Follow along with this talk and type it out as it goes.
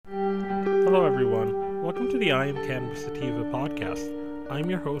Hello, everyone. Welcome to the I Am Cannabis Sativa podcast. I'm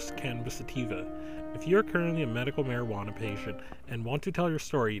your host, Cannabis Sativa. If you are currently a medical marijuana patient and want to tell your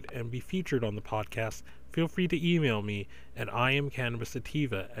story and be featured on the podcast, feel free to email me at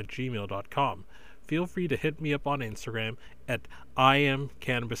iamcannabissativa@gmail.com. Feel free to hit me up on Instagram at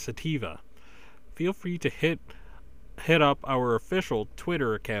iamcannabissativa. Feel free to hit up our official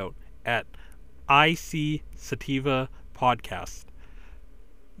Twitter account at IC Podcast.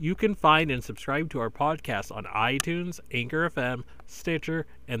 You can find and subscribe to our podcast on iTunes, Anchor FM, Stitcher,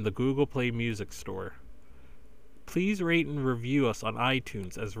 and the Google Play Music Store. Please rate and review us on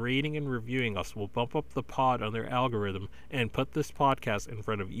iTunes, as rating and reviewing us will bump up the pod on their algorithm and put this podcast in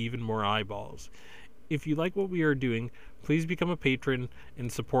front of even more eyeballs. If you like what we are doing, please become a patron and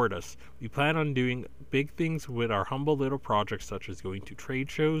support us. We plan on doing big things with our humble little projects, such as going to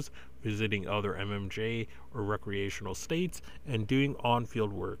trade shows, visiting other MMJ or recreational states, and doing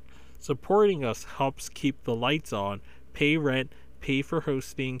on-field work. Supporting us helps keep the lights on, pay rent, pay for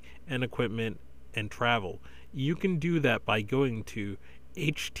hosting and equipment, and travel. You can do that by going to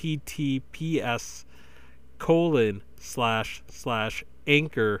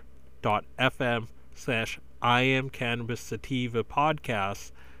https://anchor.fm/iamcannabissativa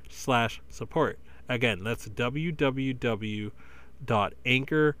podcast/support. Again, that's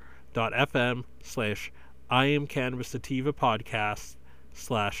www.anchor.fm/iamcannabissativa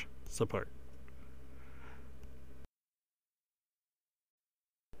podcast/support.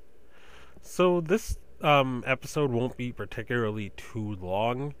 So this episode won't be particularly too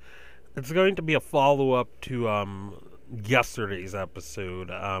long. It's going to be a follow-up to yesterday's episode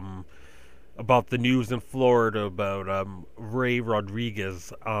about the news in Florida about Ray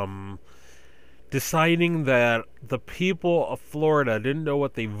Rodriguez deciding that the people of Florida didn't know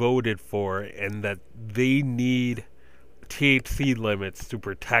what they voted for and that they need THC limits to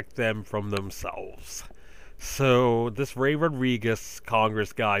protect them from themselves. So this Ray Rodriguez,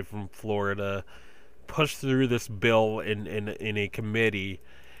 Congress guy from Florida, pushed through this bill in a committee,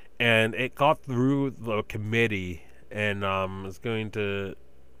 and it got through the committee and is going to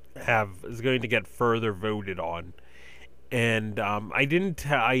get further voted on. And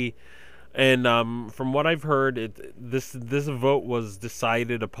from what I've heard, this vote was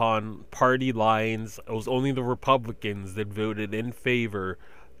decided upon party lines. It was only the Republicans that voted in favor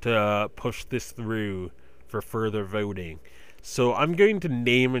to push this through for further voting. So I'm going to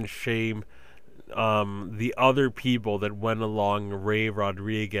name and shame the other people that went along Ray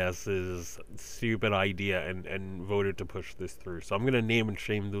Rodriguez's stupid idea and voted to push this through. So I'm going to name and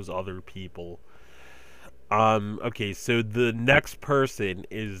shame those other people. Okay, so the next person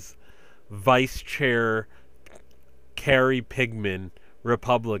is Vice Chair Carrie Pigman,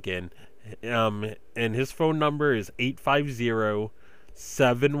 Republican. And his phone number is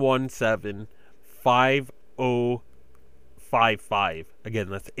 850-717-5055. Again,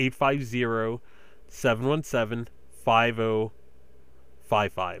 that's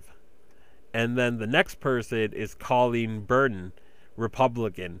 850-717-5055. And then the next person is Colleen Burton,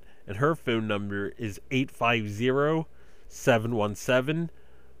 Republican, and her phone number is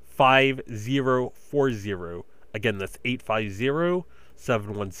 850-717-5040. Again, that's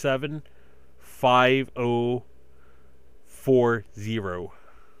 850-717-5040.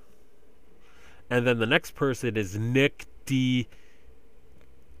 And then the next person is Nick D.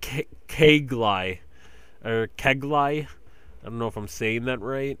 Kegley. I don't know if I'm saying that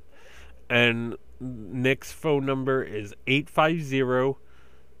right. And Nick's phone number is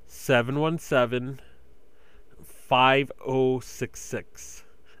 850-717-5066.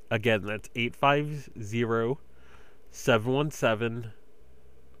 Again, that's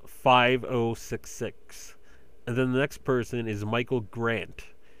 850-717-5066. And then the next person is Michael Grant,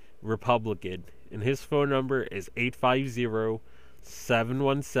 Republican, and his phone number is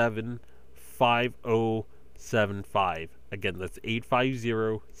 850-717-5075. Again, that's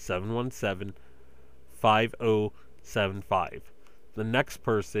 850-717-5075. The next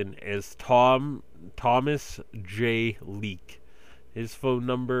person is Thomas J. Leake. His phone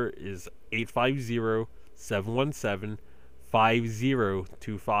number is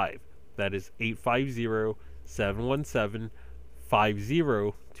 850-717-5025. That is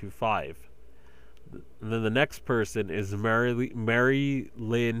 850-717-5025. And then the next person is Mary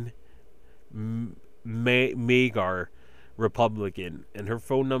Lynn Magar, Republican, and her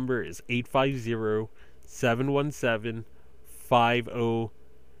phone number is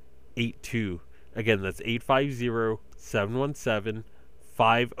 850-717-5082. Again, that's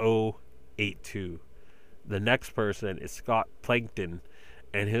 850-717-5082. The next person is Scott Plankton,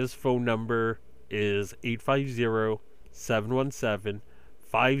 and his phone number is 850-717-5082.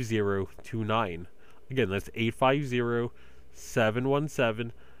 5029. Again, that's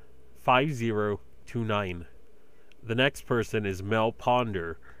 850-717-5029. The next person is Mel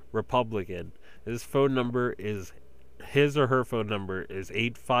Ponder, Republican. His or her phone number is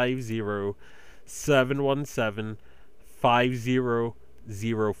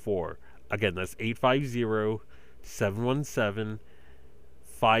 850-717-5004. Again, that's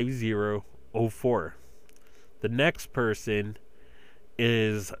 850-717-5004. The next person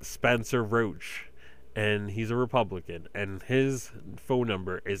is Spencer Roach, and he's a Republican, and his phone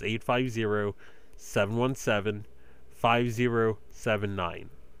number is 850-717-5079.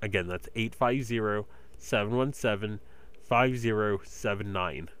 Again, that's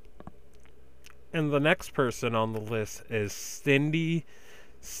 850-717-5079. And the next person on the list is Cindy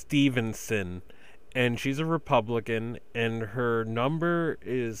Stevenson, and she's a Republican, and her number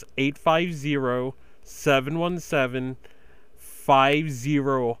is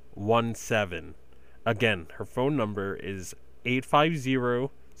 850-717-5017. Again, her phone number is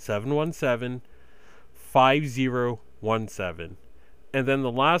 850-717-5017. And then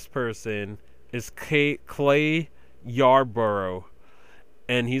the last person is Clay Yarborough,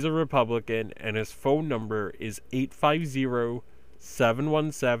 and he's a Republican, and his phone number is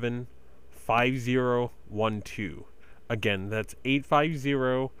 850-717-5012. Again, that's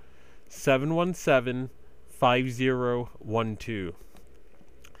 850-717-5012.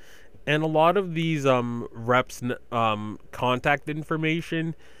 And a lot of these reps contact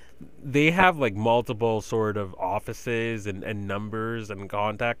information, they have like multiple sort of offices and numbers and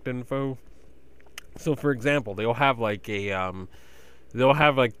contact info. So for example, they'll have like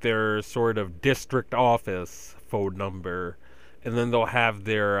their sort of district office phone number, and then they'll have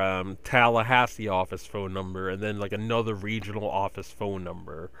their Tallahassee office phone number, and then like another regional office phone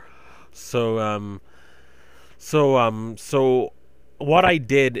number. So what I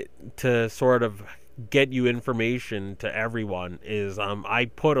did to sort of get you information to everyone is I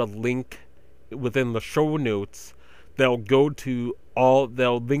put a link within the show notes. They'll link to all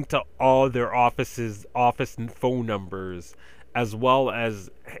their office phone numbers, as well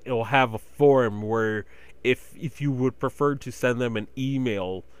as it'll have a form where if you would prefer to send them an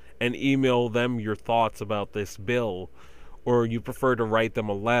email and email them your thoughts about this bill, or you prefer to write them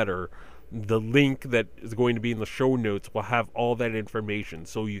a letter, the link that is going to be in the show notes will have all that information,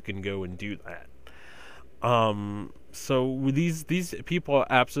 so you can go and do that. So these people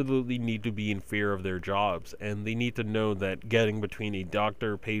absolutely need to be in fear of their jobs, and they need to know that getting between a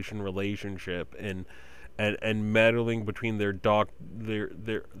doctor-patient relationship and meddling between their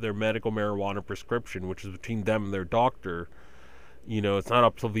medical marijuana prescription, which is between them and their doctor. It's not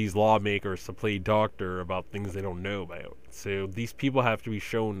up to these lawmakers to play doctor about things they don't know about. So these people have to be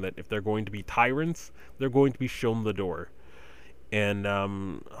shown that if they're going to be tyrants, they're going to be shown the door. And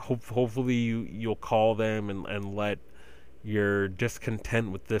hopefully you'll call them and let your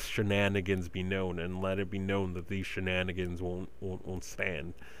discontent with this shenanigans be known, and let it be known that these shenanigans won't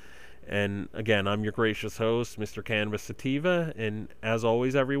stand. And again, I'm your gracious host, Mr. Cannabis Sativa, and as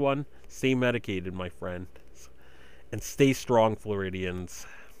always, everyone, stay medicated, my friends, and stay strong, Floridians.